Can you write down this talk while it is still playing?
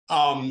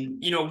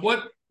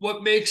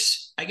What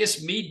makes, I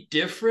guess, me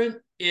different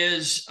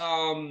is,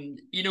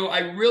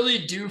 I really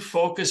do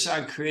focus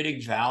on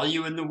creating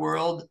value in the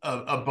world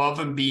above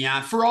and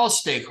beyond for all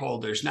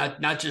stakeholders,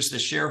 not just the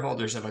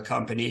shareholders of a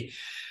company.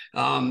 The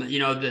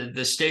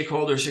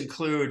stakeholders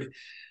include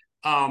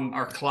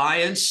our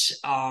clients,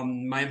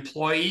 my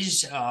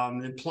employees,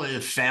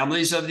 the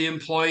families of the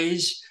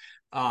employees,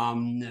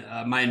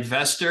 my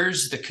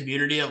investors, the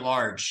community at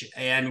large,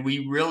 and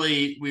we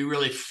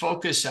really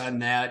focus on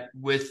that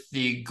with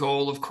the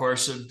goal, of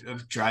course,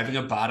 of driving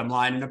a bottom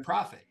line and a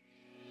profit.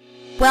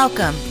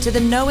 Welcome to the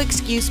No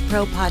Excuse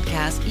Pro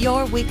Podcast,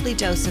 your weekly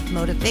dose of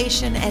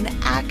motivation and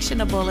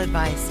actionable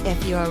advice.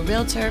 If you're a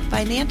realtor,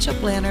 financial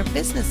planner,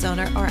 business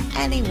owner, or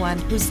anyone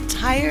who's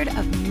tired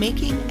of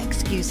making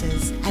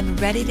excuses and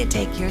ready to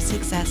take your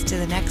success to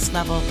the next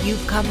level,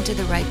 you've come to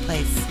the right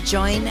place.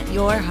 Join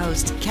your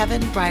host,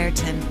 Kevin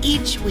Brierton,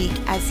 each week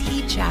as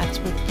he chats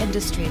with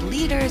industry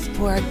leaders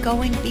who are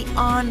going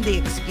beyond the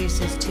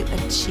excuses to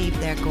achieve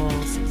their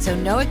goals. So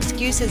no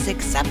excuses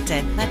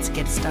accepted. Let's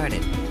get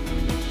started.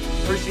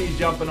 Appreciate you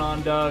jumping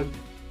on, Doug.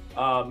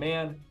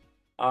 Known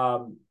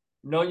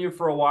you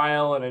for a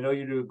while, and I know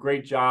you do a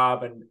great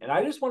job. And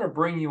I just want to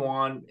bring you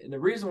on. And the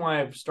reason why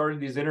I've started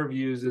these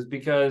interviews is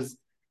because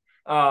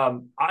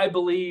I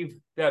believe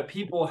that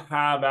people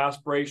have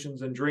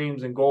aspirations and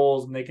dreams and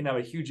goals, and they can have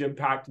a huge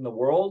impact in the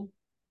world,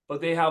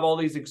 but they have all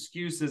these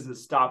excuses that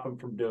stop them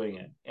from doing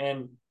it.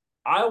 And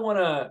I want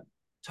to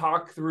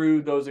talk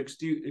through those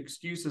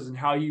excuses and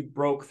how you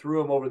broke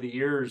through them over the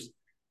years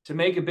to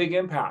make a big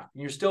impact.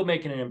 And you're still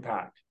making an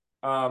impact.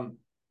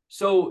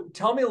 So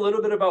tell me a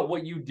little bit about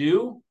what you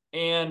do,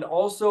 and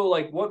also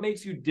like what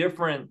makes you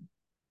different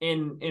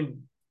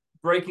in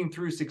breaking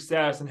through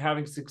success and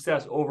having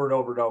success over and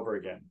over and over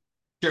again.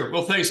 Sure.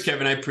 Well, thanks,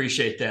 Kevin. I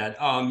appreciate that.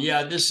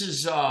 This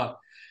is,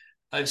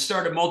 I've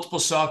started multiple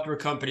software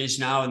companies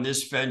now, and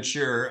this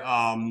venture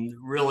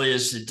really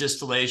is the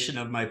distillation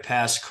of my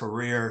past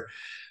career.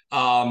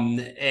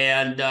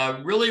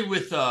 Really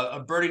with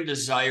a burning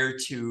desire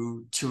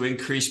to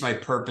increase my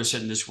purpose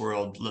in this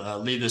world,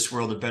 leave this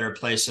world a better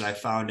place than I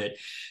found it.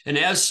 And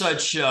as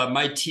such,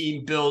 my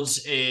team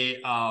builds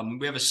we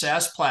have a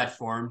SaaS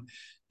platform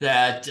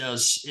that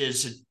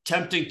is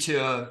attempting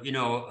to,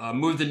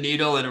 move the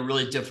needle in a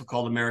really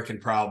difficult American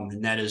problem,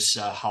 and that is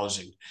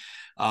housing.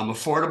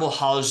 Affordable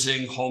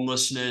housing,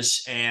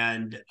 homelessness,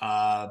 and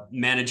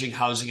managing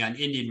housing on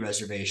Indian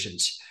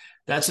reservations.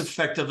 That's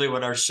effectively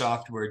what our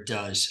software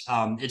does.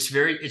 It's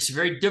a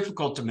very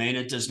difficult domain.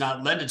 It does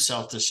not lend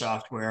itself to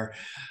software,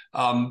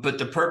 but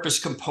the purpose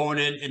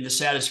component and the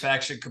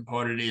satisfaction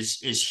component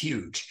is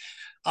huge.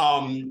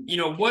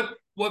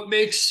 What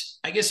makes,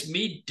 I guess,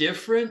 me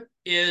different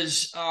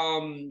is,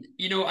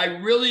 I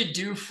really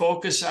do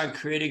focus on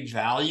creating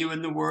value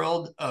in the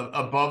world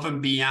above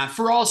and beyond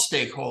for all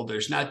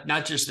stakeholders,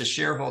 not just the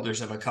shareholders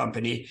of a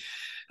company.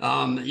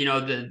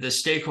 The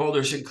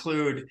stakeholders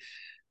include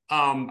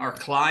our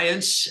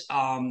clients,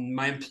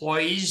 my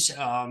employees,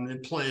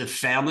 the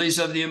families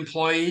of the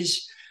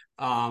employees,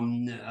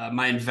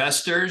 my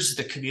investors,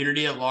 the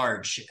community at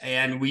large,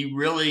 and we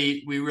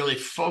really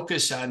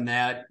focus on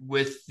that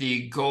with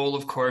the goal,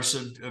 of course,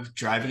 of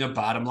driving a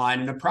bottom line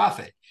and a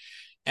profit.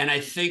 And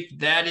I think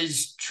that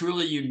is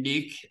truly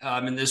unique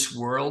in this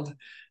world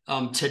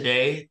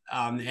today,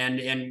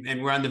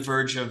 and we're on the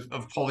verge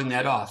of pulling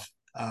that off.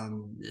 Got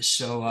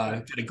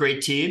a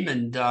great team,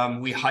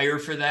 and we hire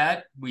for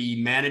that,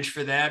 we manage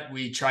for that,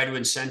 we try to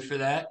incent for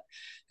that,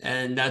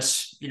 and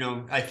that's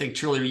I think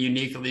truly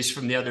unique, at least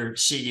from the other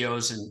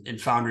CEOs and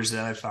founders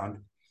that I've found.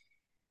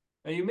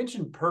 Now you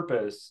mentioned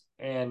purpose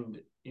and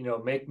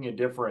making a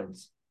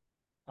difference.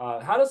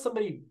 How does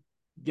somebody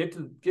get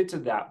to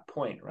that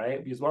point,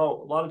 right? Because a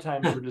lot of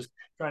times we're just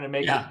trying to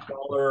make a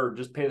dollar or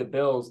just pay the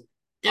bills.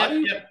 How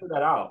do you figure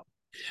that out?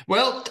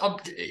 Well,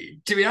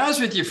 to be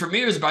honest with you, for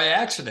me, it was by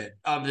accident.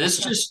 This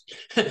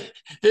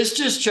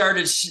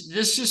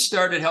just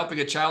started helping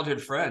a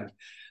childhood friend.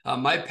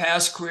 My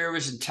past career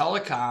was in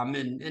telecom,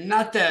 and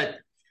not that,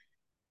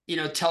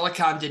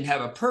 telecom didn't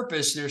have a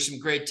purpose. There's some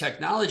great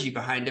technology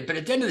behind it, but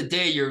at the end of the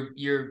day,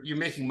 you're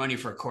making money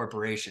for a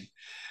corporation.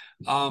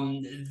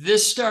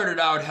 This started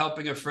out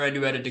helping a friend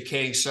who had a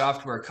decaying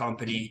software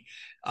company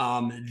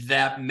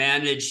that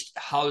managed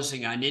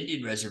housing on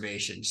Indian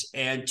reservations.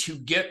 And to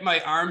get my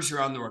arms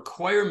around the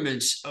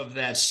requirements of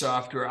that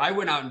software, I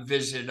went out and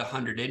visited over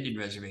 100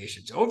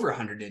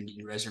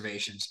 Indian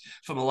reservations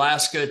from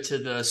Alaska to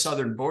the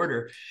southern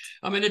border.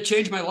 It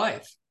changed my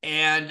life.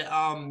 And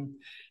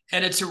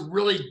it's a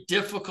really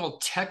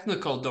difficult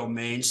technical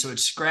domain, so it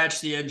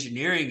scratched the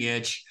engineering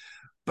itch.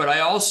 But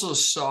I also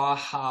saw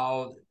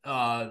how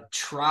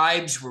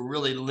tribes were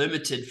really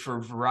limited for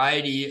a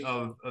variety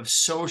of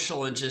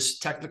social and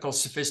just technical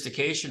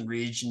sophistication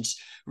reasons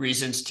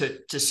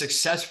to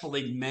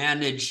successfully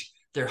manage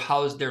their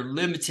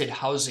limited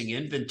housing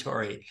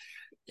inventory.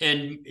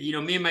 And,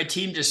 me and my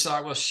team just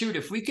thought, well, shoot,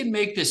 if we can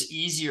make this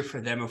easier for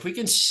them, if we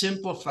can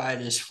simplify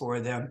this for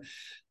them,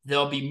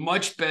 they'll be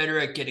much better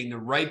at getting the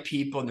right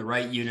people and the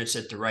right units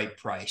at the right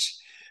price.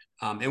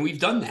 And we've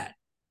done that.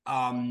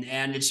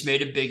 And it's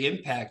made a big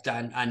impact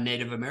on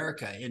Native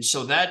America. And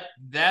so that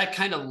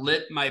kind of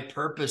lit my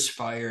purpose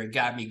fire and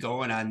got me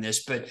going on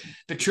this. But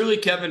truly,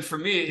 Kevin, for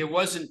me, it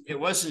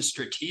wasn't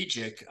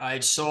strategic.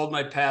 I'd sold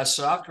my past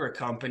software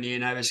company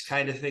and I was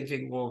kind of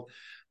thinking, well,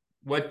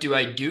 what do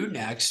I do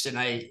next?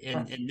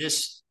 And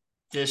this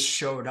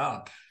showed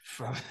up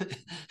from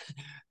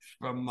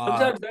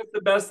sometimes that's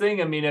the best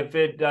thing. I mean, if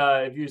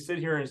you sit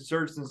here and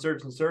search and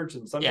search and search,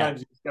 and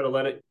sometimes you just got to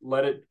let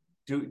it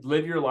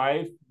live your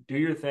life, do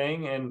your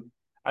thing. And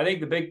I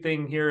think the big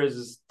thing here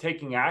is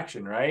taking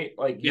action, right?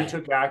 Like you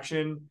took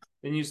action,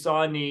 then you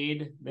saw a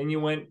need, then you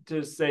went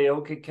to say,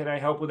 okay, can I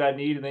help with that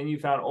need? And then you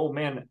found, oh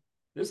man,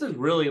 this is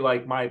really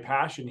like my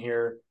passion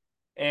here.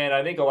 And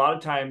I think a lot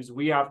of times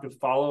we have to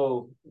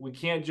follow, we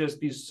can't just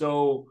be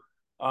so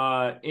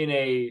in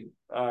a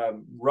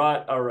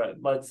rut, or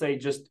let's say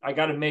just, I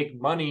got to make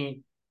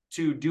money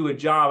to do a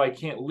job. I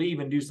can't leave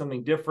and do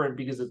something different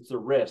because it's a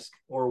risk,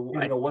 or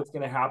what's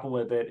going to happen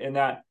with it. And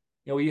that,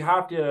 you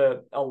have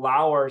to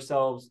allow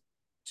ourselves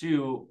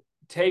to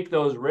take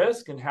those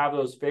risks and have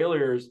those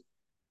failures.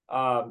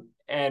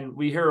 And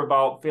we hear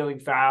about failing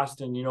fast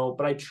and,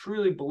 but I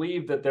truly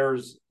believe that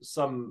there's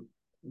some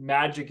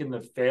magic in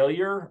the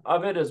failure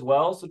of it as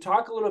well. So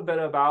talk a little bit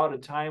about a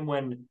time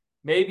when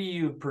maybe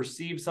you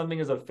perceived something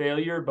as a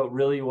failure, but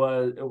really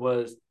it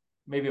was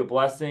maybe a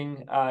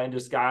blessing in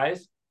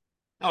disguise.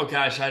 Oh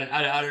gosh,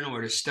 I don't know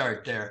where to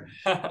start there.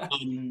 I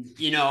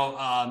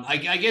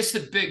guess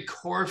the big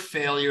core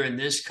failure in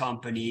this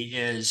company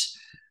is,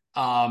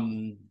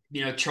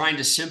 trying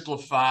to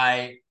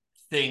simplify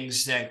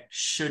things that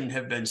shouldn't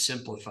have been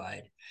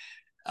simplified.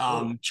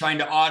 Trying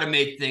to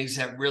automate things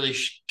that really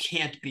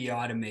can't be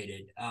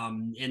automated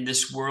in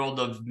this world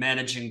of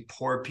managing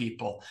poor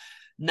people.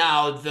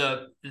 Now,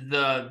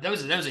 that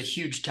was a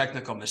huge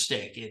technical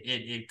mistake.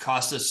 It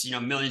cost us,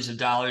 millions of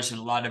dollars and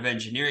a lot of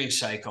engineering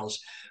cycles.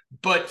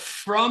 But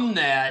from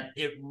that,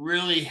 it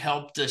really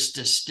helped us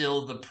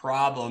distill the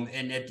problem,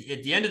 and at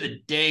the end of the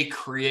day,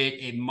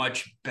 create a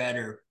much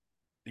better,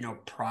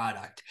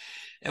 product.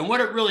 And what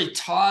it really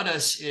taught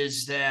us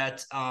is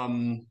that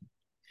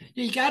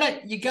you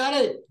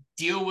gotta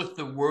deal with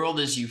the world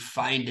as you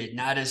find it,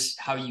 not as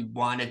how you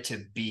want it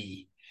to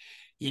be.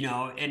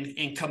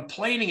 And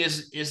complaining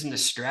isn't a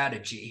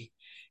strategy.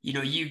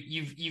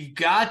 You've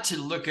got to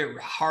look at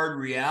hard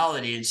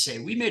reality and say,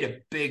 we made a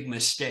big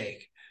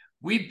mistake.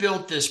 We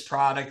built this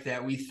product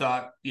that we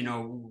thought,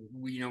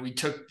 we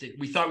took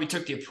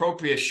the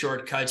appropriate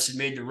shortcuts and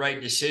made the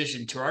right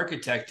decision to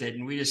architect it.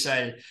 And we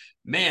decided,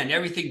 man,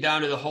 everything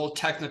down to the whole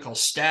technical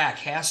stack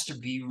has to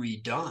be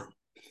redone.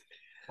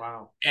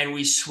 Wow. And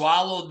we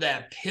swallowed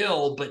that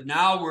pill, but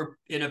now we're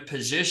in a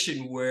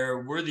position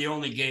where we're the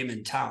only game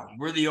in town.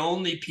 We're the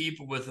only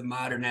people with a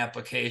modern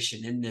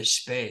application in this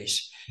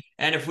space.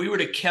 And if we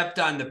would have kept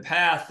on the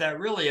path that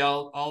really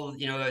all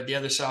the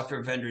other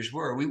software vendors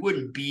were, we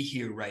wouldn't be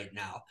here right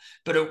now.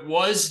 But it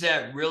was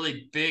that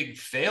really big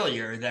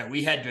failure that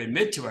we had to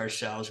admit to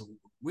ourselves,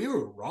 we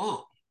were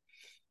wrong.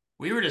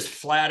 We were just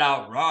flat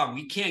out wrong.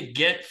 We can't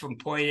get from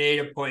point A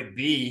to point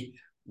B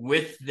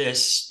with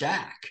this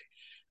stack.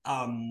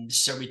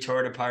 So we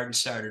tore it apart and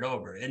started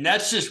over. And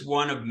that's just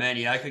one of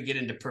many. I could get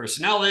into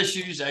personnel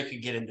issues. I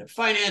could get into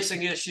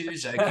financing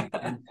issues. I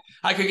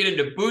could get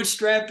into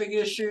bootstrapping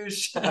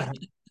issues.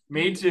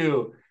 Me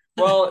too.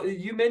 Well,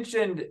 you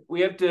mentioned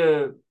we have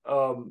to,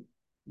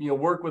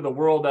 work with the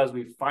world as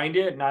we find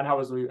it, not how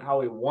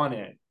we want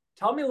it.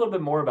 Tell me a little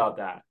bit more about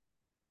that.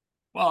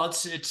 Well,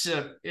 it's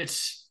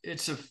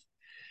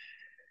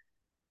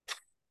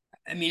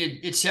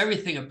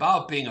everything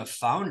about being a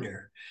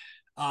founder.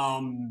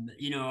 The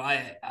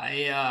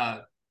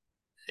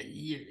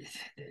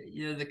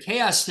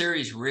chaos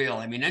theory is real.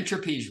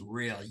 Entropy is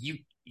real.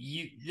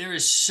 There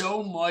is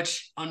so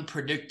much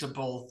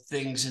unpredictable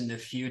things in the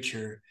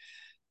future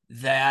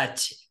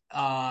that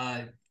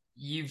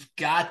you've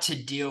got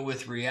to deal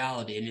with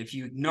reality. And if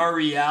you ignore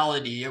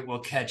reality, it will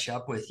catch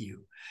up with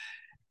you.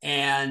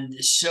 And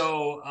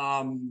so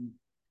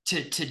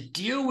to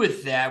deal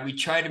with that, we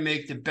try to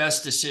make the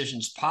best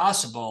decisions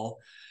possible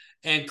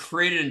and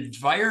create an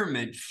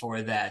environment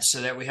for that, so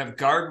that we have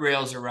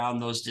guardrails around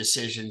those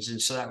decisions, and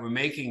so that we're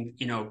making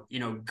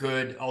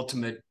good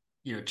ultimate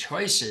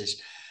choices.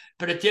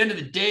 But at the end of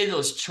the day,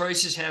 those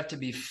choices have to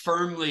be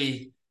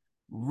firmly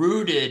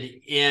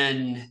rooted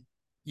in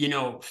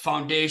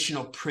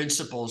foundational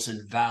principles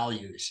and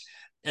values.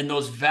 And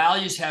those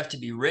values have to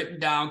be written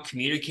down,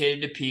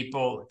 communicated to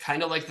people,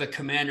 kind of like the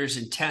commander's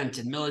intent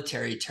in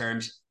military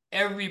terms.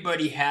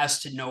 Everybody has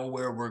to know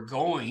where we're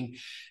going,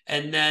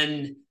 and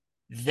then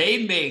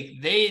they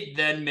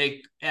then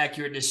make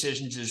accurate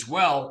decisions as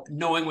well,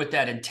 knowing what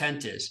that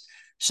intent is,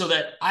 so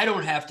that I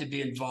don't have to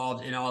be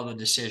involved in all the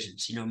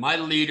decisions. My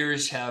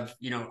leaders have,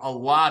 a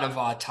lot of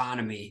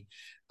autonomy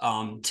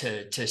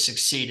to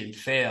succeed and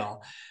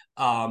fail.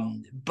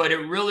 But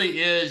it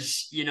really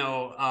is,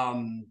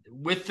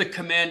 with the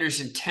commander's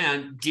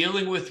intent,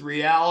 dealing with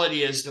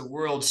reality as the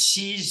world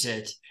sees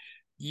it,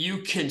 you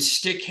can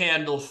stick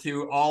handle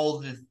through all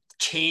the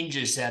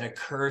changes that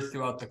occur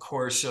throughout the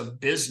course of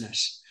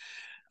business.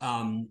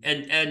 And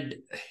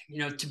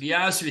to be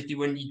honest with you,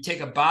 when you take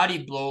a body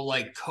blow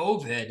like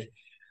COVID,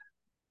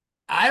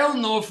 I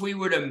don't know if we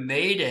would have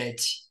made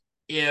it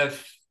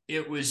if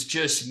it was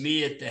just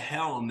me at the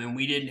helm and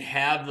we didn't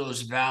have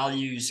those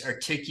values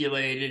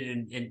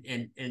articulated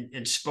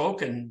and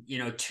spoken,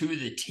 to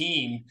the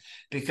team,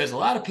 because a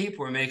lot of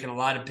people were making a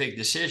lot of big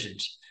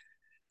decisions.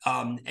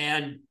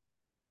 And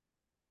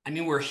I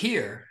mean, we're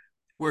here,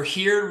 we're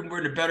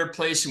in a better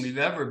place than we've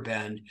ever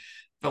been,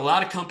 but a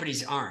lot of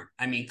companies aren't.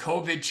 I mean,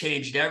 COVID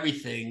changed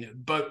everything,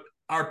 but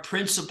our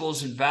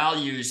principles and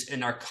values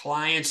and our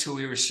clients who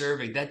we were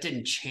serving, that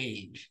didn't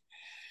change.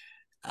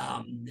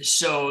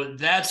 So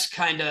that's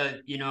kind of,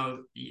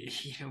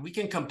 we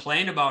can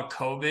complain about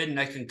COVID, and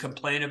I can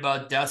complain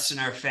about deaths in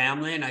our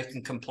family, and I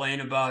can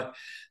complain about,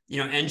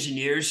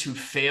 engineers who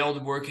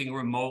failed working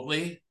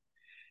remotely,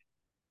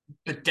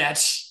 but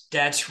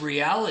that's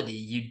reality.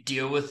 You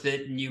deal with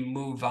it and you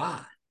move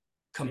on.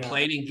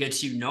 Complaining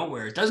gets you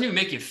nowhere. It doesn't even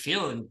make you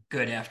feel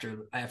good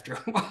after a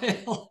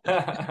while.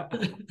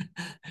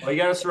 Well, you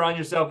got to surround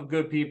yourself with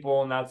good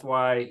people, and that's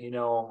why,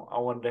 I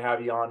wanted to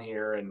have you on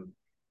here and,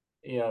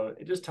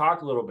 just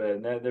talk a little bit.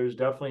 And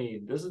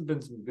this has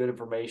been some good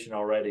information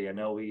already. I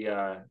know we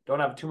don't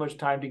have too much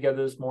time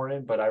together this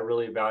morning, but I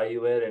really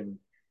value it. And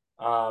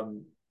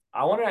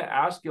I want to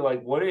ask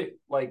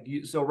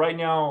you, so right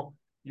now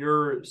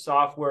your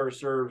software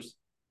serves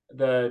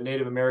the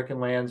Native American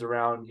lands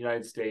around the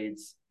United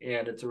States,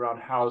 and it's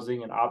around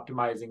housing and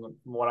optimizing,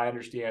 from what I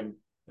understand,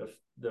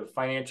 the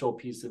financial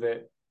piece of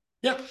it.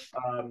 Yep.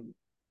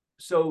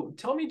 So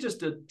tell me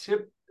just a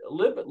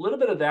little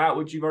bit of that,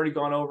 which you've already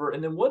gone over.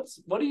 And then what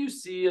do you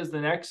see as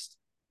the next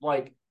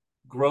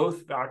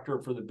growth factor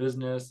for the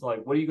business?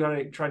 What are you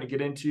trying to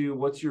get into?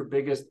 What's your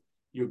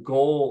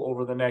goal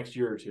over the next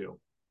year or two?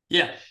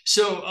 Yeah.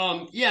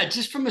 So,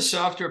 just from a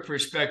software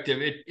perspective,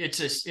 it's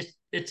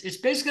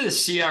basically the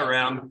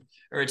CRM,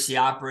 or it's the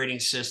operating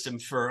system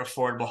for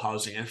affordable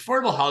housing. And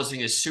affordable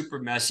housing is super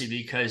messy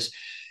because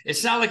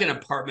it's not like an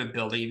apartment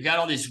building. You've got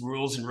all these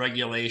rules and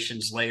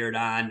regulations layered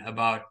on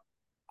about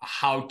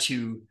how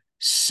to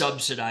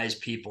subsidize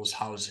people's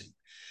housing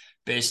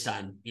based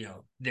on,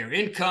 their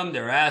income,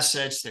 their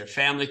assets, their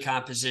family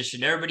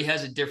composition. Everybody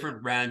has a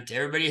different rent.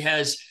 Everybody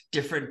has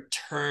different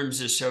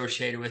terms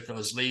associated with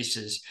those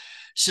leases.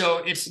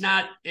 So it's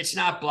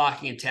not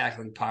blocking and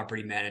tackling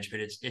property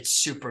management. It's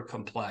super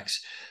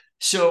complex.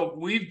 So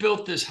we've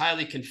built this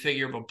highly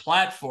configurable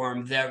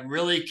platform that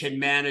really can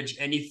manage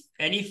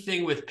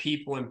anything with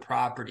people and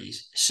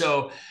properties.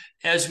 So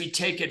as we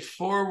take it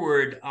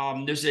forward,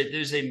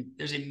 there's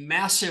a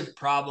massive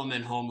problem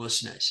in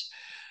homelessness,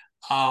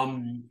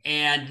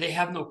 and they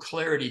have no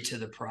clarity to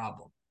the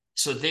problem.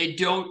 So they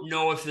don't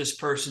know if this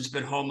person's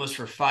been homeless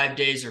for 5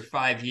 days or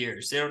 5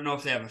 years. They don't know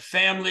if they have a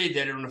family.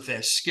 They don't know if they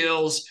have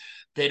skills.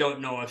 They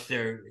don't know if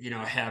they're,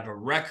 have a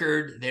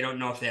record. They don't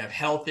know if they have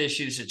health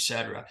issues, et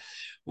cetera.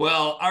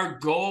 Well, our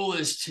goal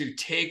is to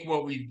take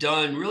what we've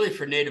done really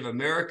for Native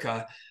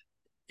America,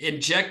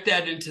 inject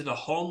that into the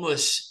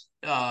homeless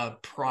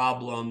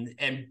problem,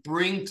 and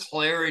bring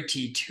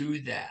clarity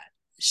to that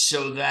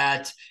so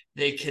that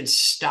they can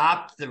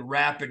stop the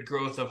rapid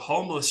growth of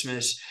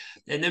homelessness,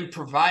 and then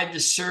provide the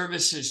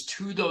services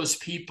to those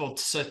people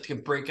so they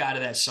can break out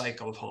of that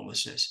cycle of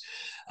homelessness.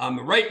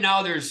 Right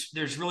now,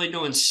 there's really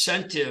no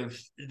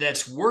incentive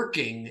that's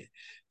working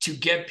to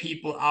get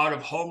people out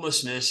of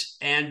homelessness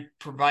and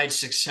provide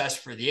success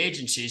for the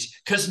agencies,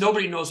 because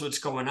nobody knows what's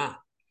going on.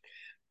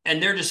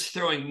 And they're just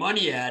throwing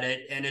money at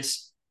it. And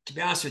to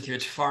be honest with you,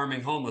 it's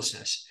farming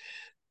homelessness,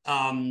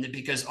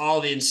 because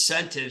all the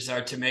incentives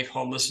are to make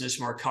homelessness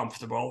more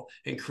comfortable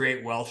and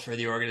create wealth for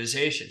the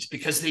organizations,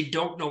 because they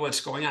don't know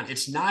what's going on.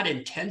 It's not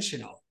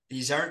intentional.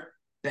 These aren't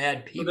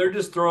bad people. So they're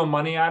just throwing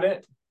money at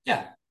it?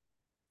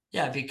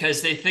 Yeah,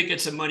 because they think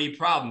it's a money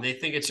problem. They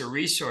think it's a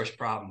resource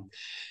problem.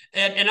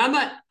 And I'm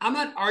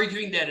not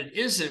arguing that it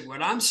isn't.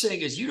 What I'm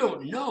saying is you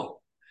don't know.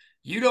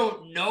 You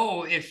don't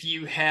know if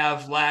you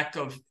have lack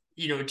of,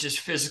 just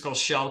physical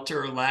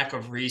shelter or lack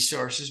of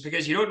resources,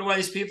 because you don't know why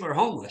these people are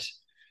homeless.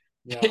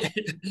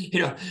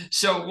 Yeah.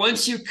 So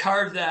once you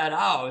carve that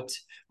out,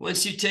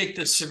 once you take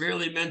the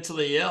severely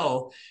mentally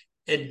ill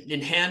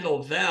and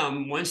handle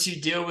them, once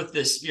you deal with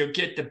this,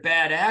 get the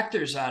bad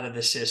actors out of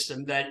the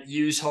system that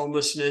use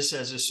homelessness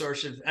as a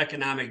source of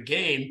economic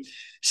gain,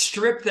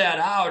 strip that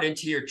out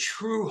into your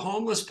true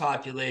homeless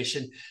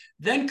population,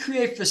 then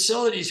create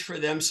facilities for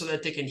them so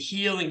that they can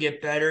heal and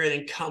get better and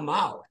then come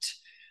out.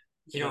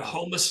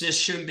 Homelessness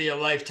shouldn't be a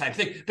lifetime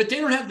thing, but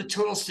they don't have the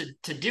tools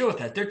to deal with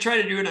that. They're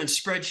trying to do it on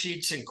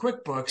spreadsheets and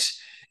QuickBooks,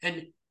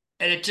 and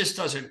it just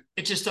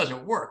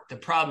doesn't work. The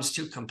problem's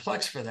too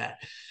complex for that.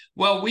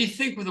 Well, we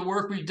think with the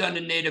work we've done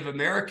in Native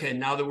America, and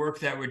now the work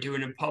that we're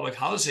doing in public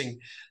housing,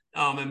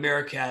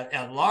 America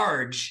at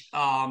large,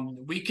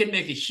 we can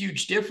make a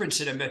huge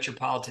difference in a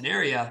metropolitan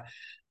area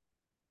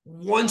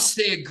once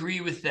they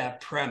agree with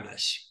that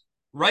premise.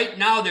 Right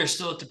now, they're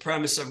still at the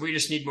premise of we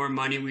just need more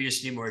money, we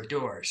just need more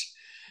doors.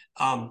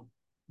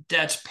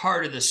 that's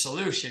part of the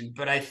solution.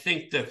 But I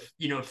think the,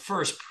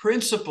 first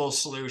principle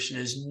solution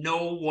is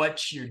know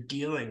what you're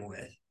dealing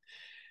with.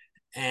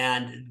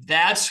 And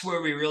that's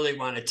where we really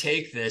want to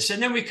take this.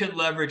 And then we could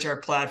leverage our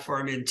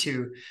platform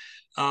into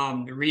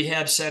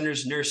rehab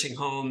centers, nursing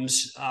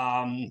homes,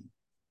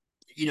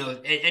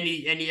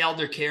 any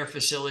elder care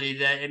facility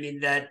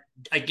that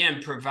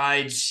again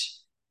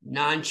provides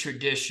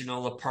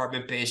non-traditional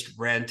apartment-based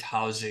rent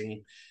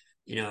housing,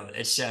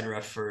 et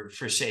cetera,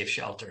 for safe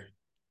shelter.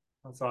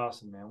 That's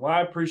awesome, man. Well,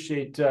 I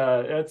appreciate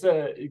that's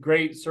a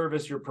great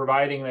service you're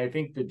providing. And I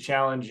think the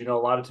challenge, a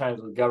lot of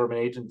times with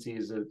government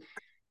agencies is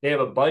they have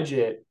a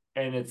budget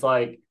and it's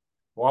like,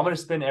 well, I'm going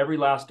to spend every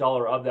last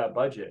dollar of that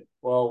budget.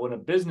 Well, when the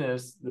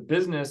business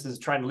is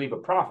trying to leave a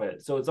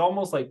profit. So it's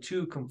almost like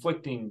two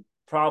conflicting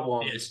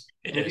problems.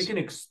 It if is. You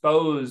can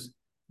expose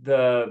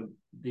the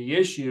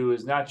issue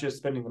is not just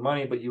spending the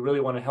money, but you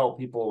really want to help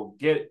people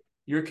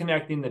you're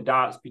connecting the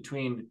dots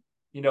between,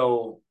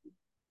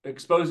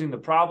 exposing the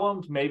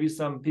problems. Maybe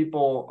some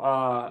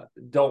people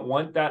don't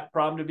want that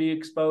problem to be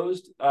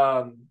exposed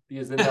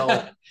because then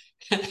they'll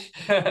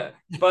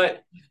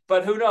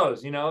but who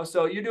knows,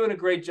 so you're doing a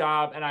great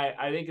job. And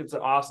I think it's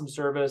an awesome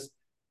service.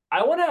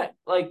 I want to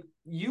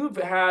you've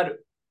had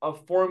a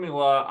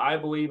formula, I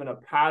believe, in a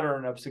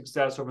pattern of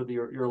success over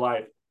your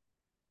life.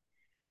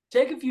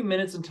 Take a few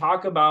minutes and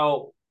talk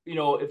about, do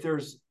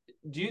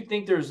you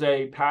think there's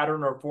a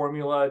pattern or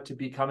formula to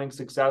becoming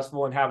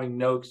successful and having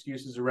no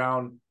excuses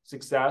around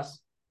success?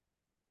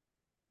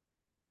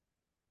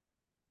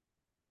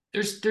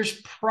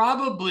 There's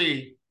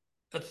probably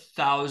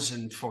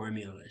 1,000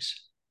 formulas.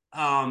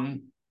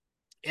 And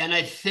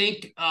I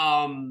think,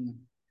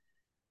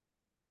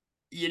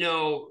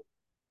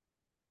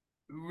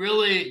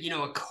 really,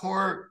 a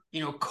core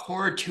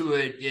to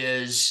it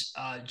is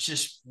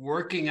just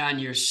working on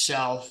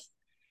yourself,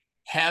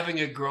 having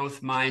a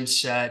growth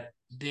mindset,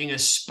 being a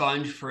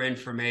sponge for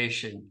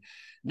information.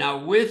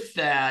 Now, with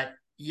that,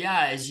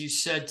 as you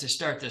said to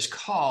start this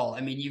call,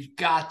 you've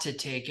got to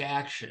take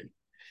action.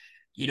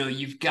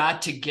 You've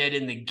got to get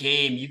in the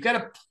game. You've got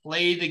to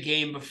play the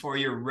game before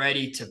you're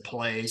ready to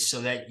play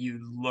so that you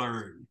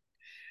learn.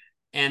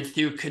 And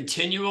through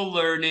continual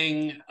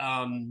learning,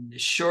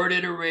 short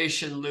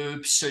iteration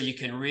loops so you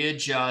can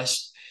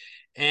readjust,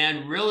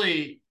 and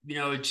really,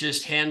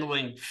 just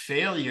handling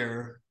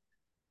failure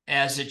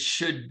as it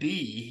should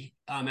be,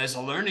 as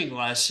a learning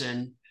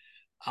lesson,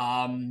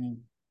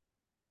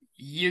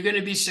 you're going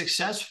to be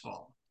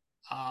successful.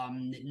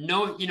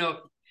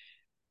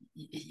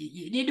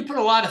 You need to put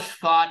a lot of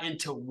thought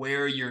into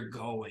where you're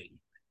going,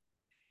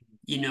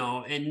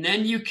 and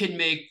then you can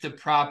make the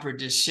proper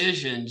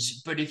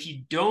decisions. But if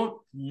you don't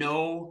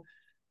know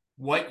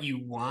what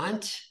you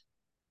want,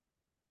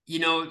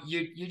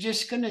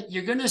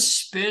 you're going to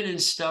spin in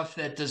stuff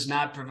that does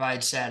not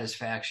provide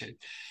satisfaction.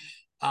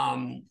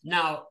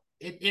 Now,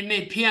 it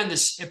may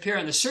appear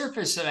on the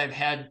surface that I've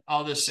had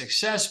all this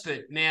success,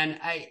 but man,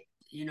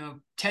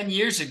 10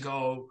 years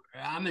ago,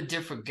 I'm a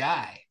different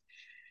guy.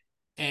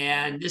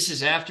 And this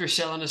is after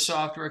selling a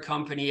software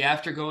company,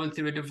 after going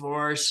through a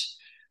divorce.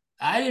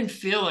 I didn't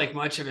feel like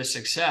much of a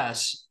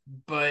success,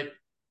 but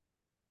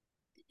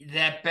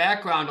that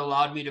background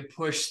allowed me to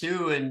push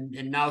through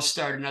and now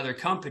start another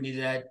company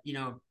that,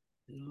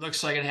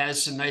 looks like it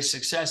has some nice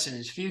success in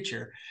its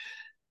future.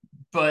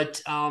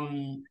 But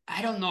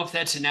I don't know if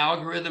that's an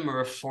algorithm or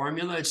a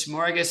formula. It's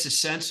more, I guess, a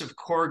sense of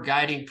core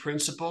guiding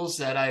principles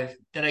that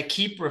I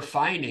keep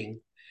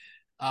refining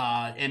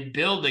and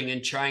building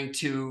and trying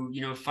to,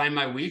 find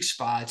my weak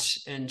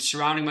spots and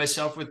surrounding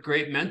myself with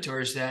great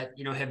mentors that,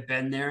 have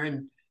been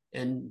there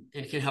and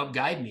can help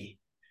guide me.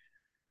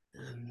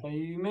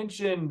 You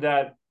mentioned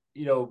that,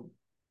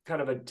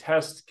 kind of a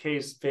test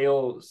case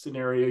fail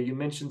scenario. You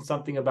mentioned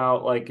something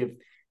about if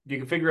you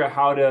can figure out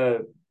how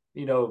to,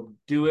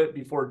 do it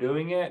before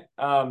doing it.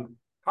 How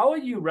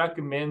would you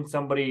recommend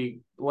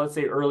somebody, let's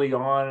say early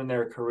on in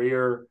their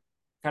career,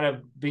 kind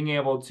of being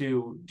able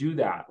to do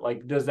that?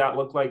 Does that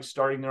look like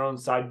starting their own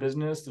side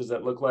business? Does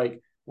that look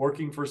like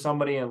working for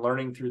somebody and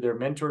learning through their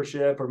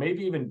mentorship, or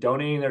maybe even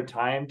donating their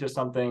time to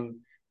something,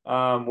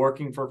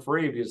 working for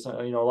free? Because, a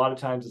lot of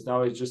times it's not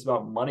always just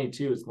about money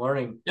too, it's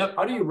learning. Yep.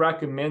 How do you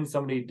recommend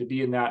somebody to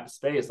be in that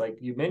space?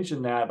 You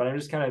mentioned that, but I'm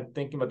just kind of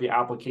thinking about the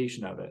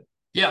application of it.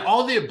 Yeah,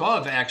 all the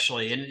above,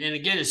 actually. And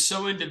again, it's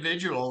so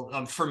individual.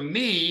 For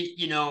me,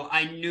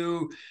 I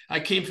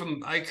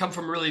come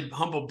from a really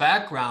humble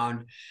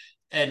background,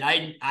 and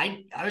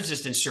I was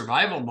just in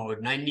survival mode,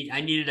 and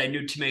I knew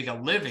to make a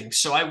living.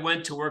 So I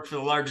went to work for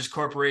the largest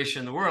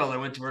corporation in the world. I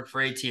went to work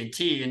for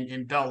AT&T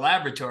and Bell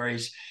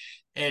Laboratories,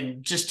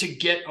 and just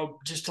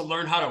to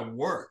learn how to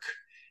work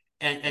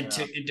and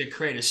to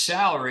create a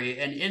salary.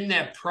 And in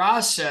that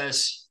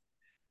process,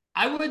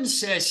 I wouldn't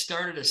say I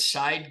started a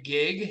side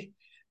gig,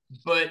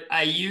 but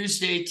I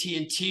used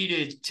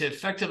AT&T to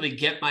effectively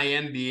get my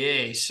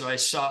MBA. So I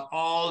saw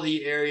all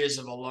the areas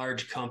of a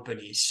large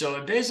company. So I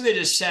basically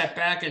just sat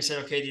back and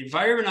said, okay, the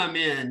environment I'm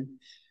in,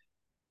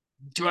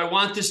 do I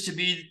want this to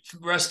be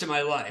the rest of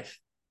my life?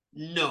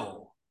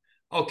 No.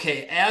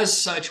 okay, as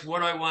such, what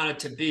do I want it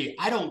to be?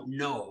 I don't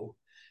know.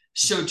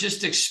 So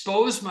just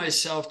expose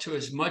myself to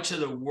as much of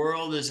the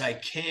world as I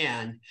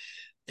can.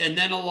 And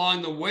then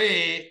along the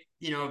way,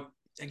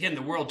 again,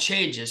 the world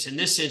changes. In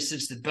this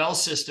instance, the Bell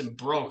system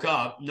broke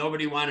up.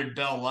 Nobody wanted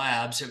Bell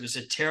Labs. It was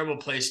a terrible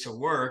place to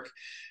work.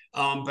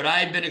 But I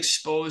had been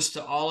exposed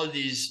to all of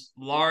these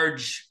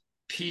large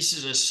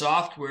pieces of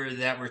software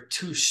that were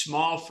too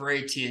small for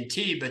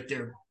AT&T, but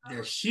they're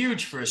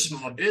huge for a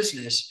small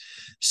business.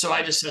 So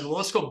I just said, well,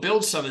 let's go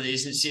build some of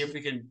these and see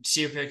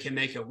if I can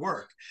make it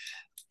work.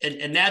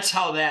 And that's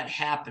how that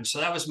happened. So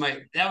that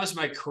was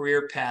my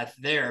career path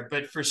there.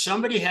 But for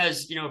somebody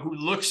who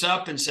looks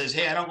up and says,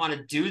 hey, I don't want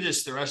to do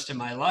this the rest of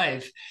my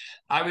life,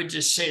 I would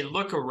just say,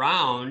 look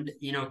around,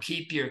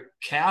 keep your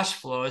cash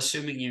flow,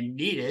 assuming you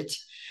need it.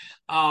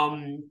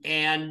 Do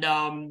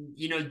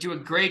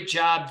a great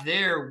job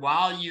there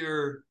while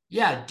you're,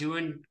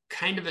 doing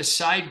kind of a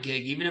side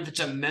gig, even if it's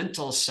a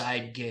mental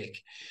side gig.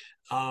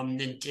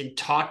 And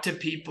talk to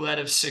people that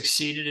have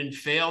succeeded and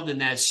failed in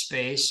that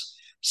space,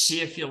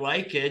 see if you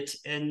like it,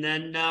 and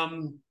then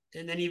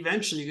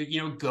eventually,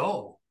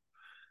 go,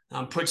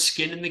 put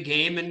skin in the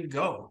game and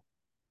go.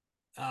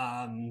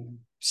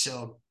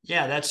 So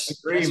yeah,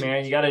 that's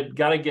man. You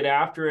gotta get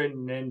after it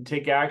and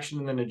take action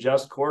and then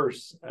adjust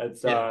course.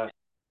 It's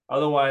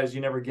otherwise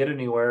you never get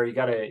anywhere. You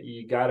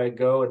gotta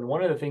go. And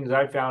one of the things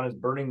I found is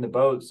burning the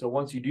boat. So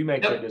once you do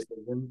make that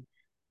decision,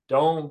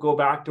 don't go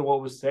back to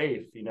what was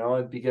safe,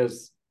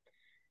 because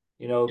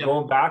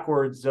going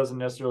backwards doesn't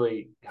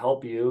necessarily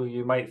help you.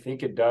 You might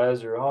think it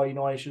does, or,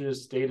 I should have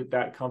stayed at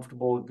that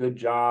comfortable, good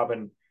job.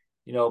 And,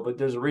 but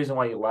there's a reason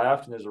why you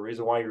left, and there's a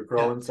reason why you're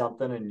growing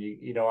something. And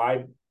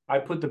I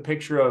put the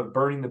picture of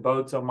burning the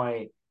boats on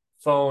my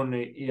phone,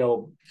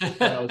 when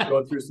I was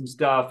going through some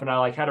stuff, and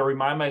I had to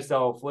remind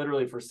myself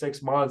literally for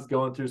 6 months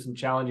going through some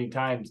challenging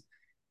times.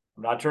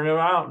 I'm not turning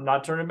around, I'm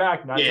not turning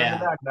back, not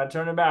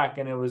turning back.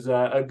 And it was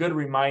a good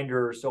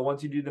reminder. So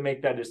once you do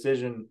make that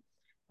decision,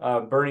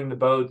 burning the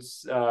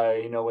boats,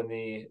 when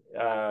the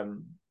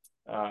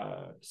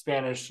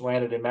Spanish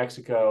landed in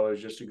Mexico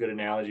is just a good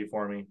analogy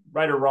for me.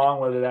 Right or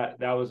wrong, whether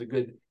that was a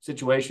good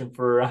situation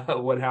for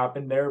what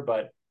happened there.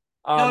 But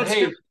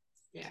hey,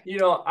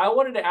 I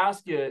wanted to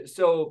ask you,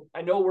 so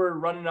I know we're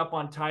running up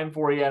on time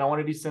for you, and I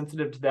want to be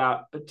sensitive to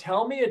that. But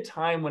tell me a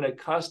time when a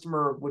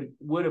customer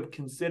would have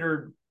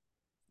considered.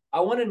 I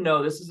want to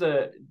know, this is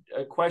a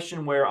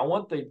question where I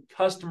want the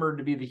customer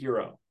to be the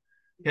hero.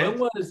 Okay. When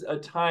was a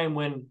time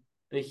when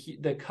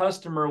the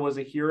customer was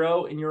a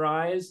hero in your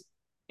eyes,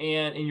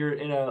 and you're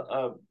in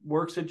a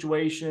work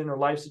situation or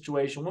life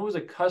situation? When was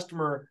a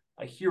customer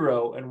a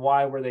hero, and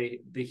why were they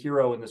the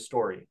hero in the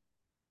story?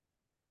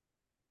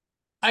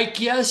 I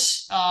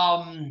guess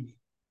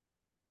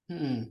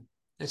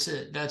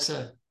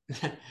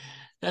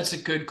that's a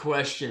good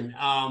question.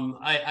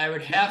 I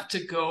would have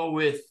to go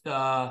with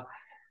my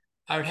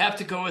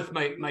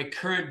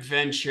current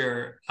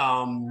venture.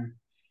 There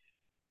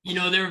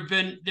have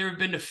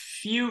been a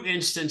few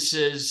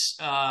instances.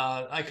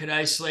 I could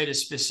isolate a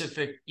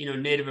specific,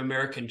 Native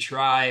American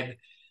tribe.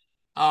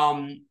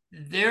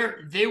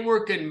 They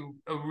work in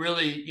a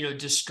really,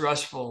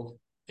 distressful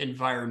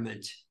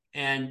environment,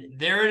 and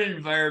they're in an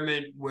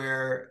environment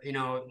where,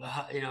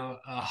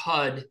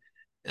 HUD,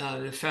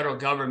 the federal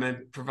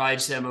government,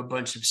 provides them a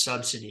bunch of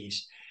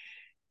subsidies.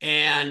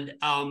 And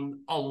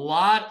a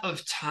lot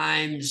of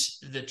times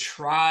the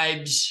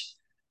tribes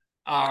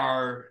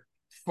are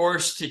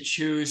forced to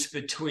choose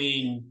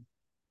between,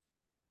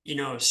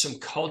 some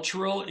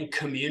cultural and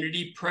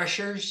community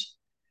pressures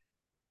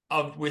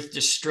with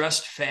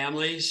distressed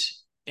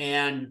families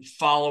and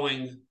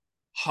following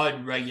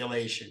HUD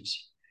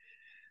regulations.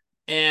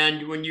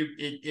 And when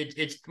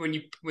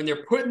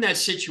they're put in that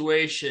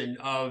situation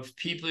of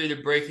people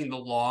either breaking the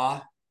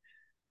law,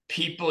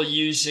 people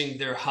using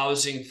their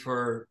housing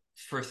for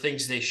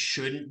things they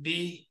shouldn't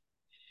be,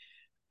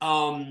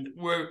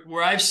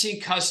 where I've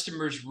seen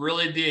customers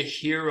really be a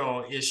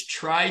hero is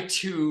try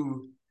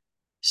to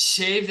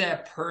save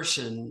that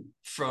person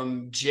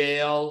from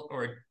jail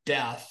or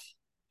death,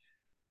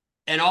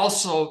 and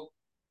also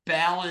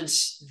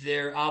balance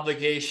their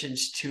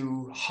obligations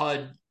to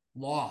HUD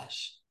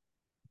laws.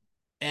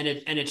 And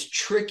it's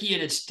tricky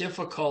and it's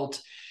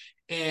difficult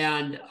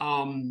and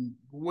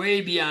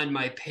way beyond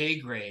my pay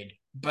grade.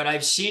 But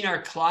I've seen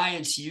our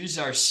clients use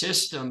our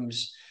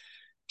systems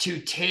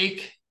to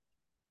take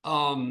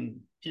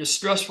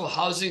stressful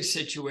housing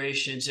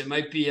situations. It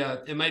might be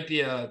a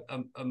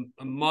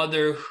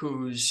mother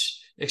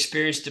who's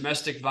experienced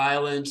domestic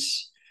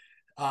violence.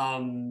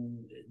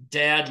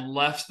 Dad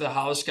left the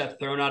house, got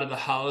thrown out of the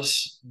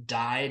house,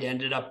 died,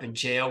 ended up in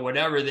jail,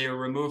 whatever. They were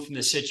removed from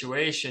the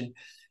situation.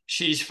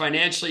 She's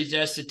financially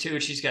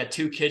destitute. She's got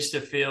 2 kids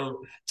to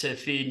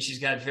feed, and she's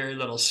got very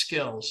little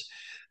skills.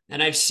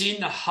 And I've seen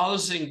the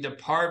housing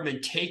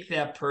department take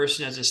that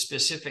person as a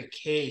specific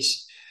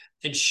case,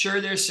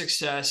 ensure their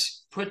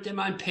success, put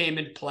them on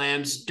payment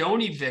plans,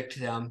 don't evict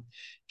them,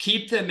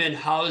 keep them in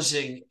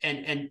housing.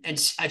 And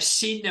I've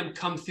seen them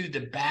come through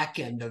the back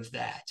end of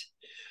that.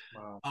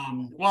 Wow.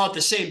 While at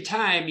the same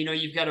time,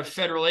 you've got a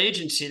federal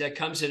agency that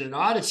comes in and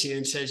audits you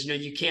and says,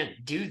 you can't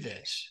do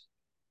this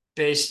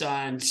based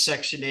on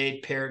Section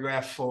 8,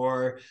 Paragraph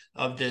 4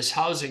 of this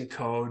housing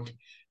code.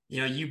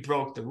 You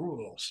broke the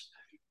rules.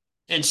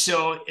 And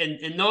so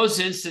in those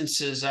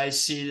instances, I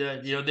see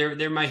that,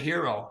 they're my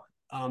hero.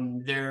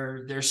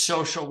 They're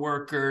social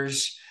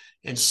workers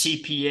and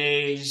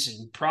CPAs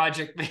and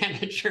project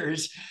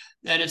managers.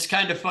 And it's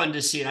kind of fun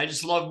to see. And I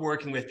just love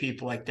working with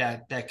people like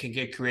that can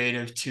get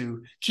creative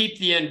to keep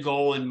the end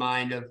goal in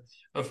mind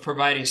of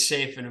providing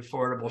safe and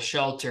affordable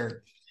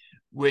shelter,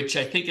 which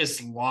I think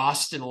is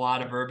lost in a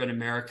lot of urban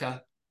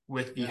America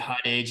with the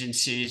HUD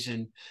agencies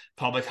and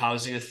public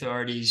housing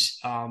authorities.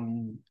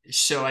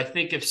 So I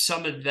think if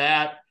some of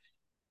that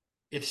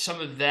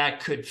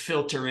could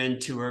filter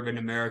into urban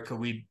America,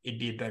 it'd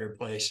be a better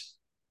place.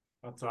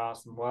 That's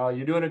awesome. Well,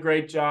 you're doing a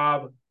great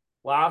job.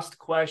 Last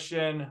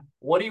question.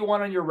 What do you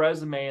want on your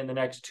resume in the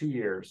next 2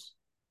 years?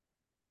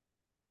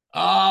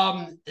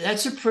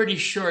 That's a pretty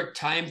short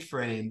time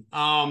frame.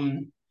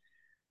 I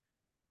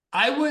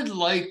would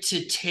like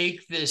to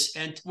take this,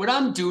 and what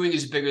I'm doing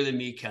is bigger than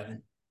me,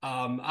 Kevin.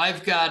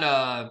 I've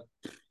got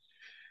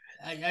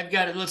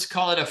let's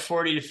call it a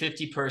 40 to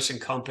 50 person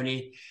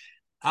company.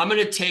 I'm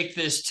going to take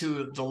this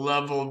to the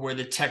level where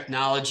the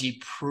technology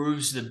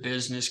proves the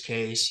business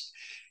case.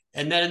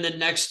 And then in the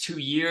next 2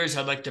 years,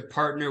 I'd like to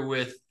partner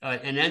with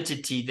an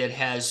entity that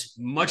has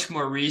much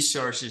more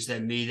resources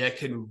than me that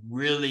can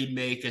really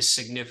make a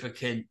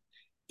significant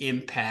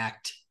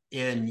impact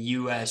in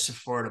U.S.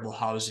 affordable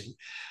housing.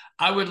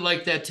 I would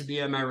like that to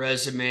be on my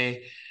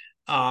resume,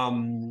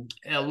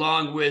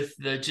 along with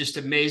the just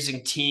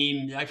amazing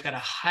team. I've got a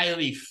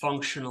highly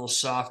functional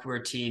software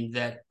team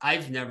that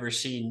I've never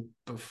seen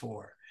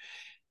before.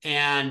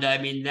 And I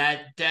mean,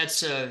 that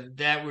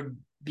would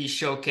be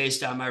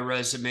showcased on my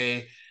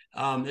resume.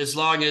 As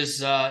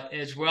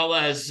well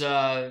as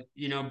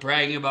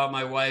bragging about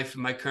my wife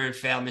and my current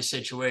family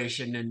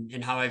situation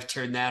and how I've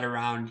turned that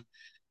around,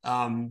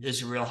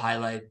 is a real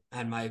highlight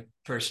on my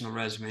personal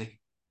resume.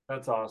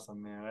 That's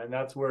awesome, man. And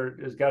that's where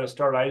it's got to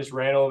start. I just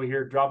ran over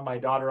here, dropped my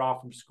daughter off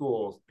from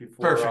school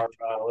before our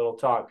little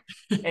talk.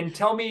 And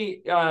tell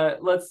me,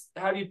 let's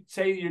have you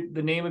say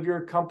the name of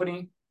your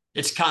company.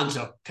 It's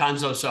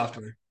Konzo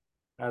Software.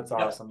 That's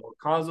awesome. Yep. Well,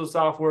 Konzo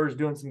Software is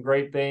doing some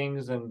great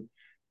things, and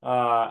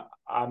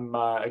I'm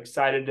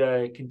excited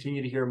to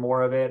continue to hear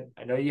more of it.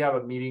 I know you have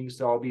a meeting,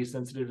 so I'll be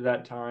sensitive to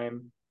that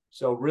time.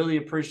 So really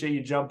appreciate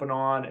you jumping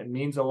on. It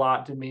means a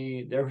lot to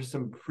me. There were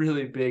some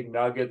really big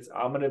nuggets.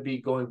 I'm going to be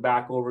going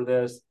back over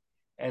this,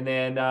 and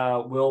then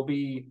we'll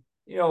be,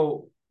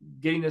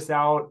 getting this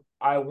out.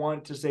 I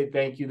want to say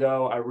thank you,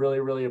 though. I really,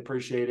 really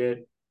appreciate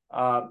it.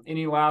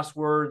 Any last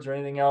words or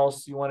anything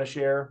else you want to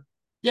share?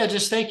 Yeah,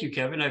 just thank you,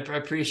 Kevin. I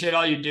appreciate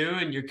all you do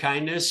and your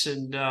kindness,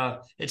 and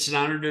it's an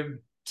honor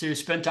to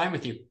spend time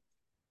with you.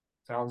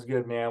 Sounds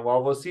good, man.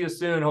 Well, we'll see you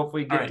soon.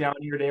 Hopefully get down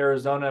here to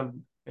Arizona,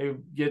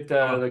 get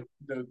the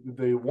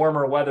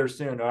warmer weather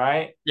soon. All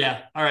right.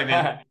 Yeah. All right,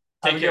 man.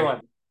 Take care. Good one.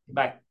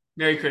 Bye.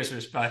 Merry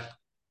Christmas. Bye.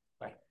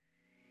 Bye.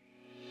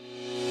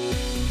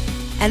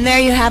 And there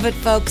you have it,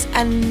 folks.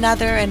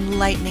 Another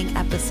enlightening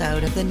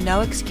episode of the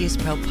No Excuse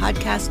Pro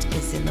podcast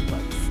is in the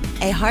books.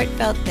 A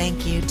heartfelt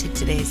thank you to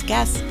today's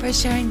guests for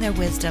sharing their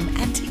wisdom,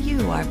 and to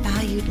you, our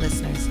valued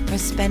listeners, for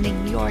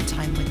spending your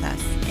time with us.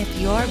 If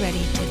you're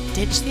ready to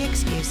ditch the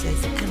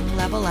excuses and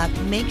level up,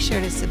 make sure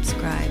to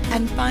subscribe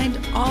and find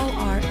all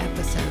our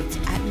episodes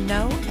at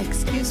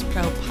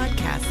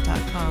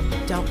noexcusepropodcast.com.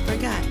 Don't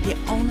forget, the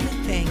only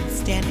thing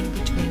standing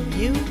between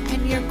you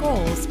and your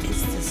goals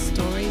is the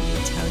story you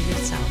tell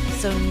yourself.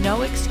 So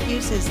no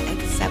excuses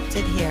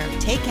accepted here.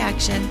 Take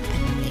action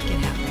and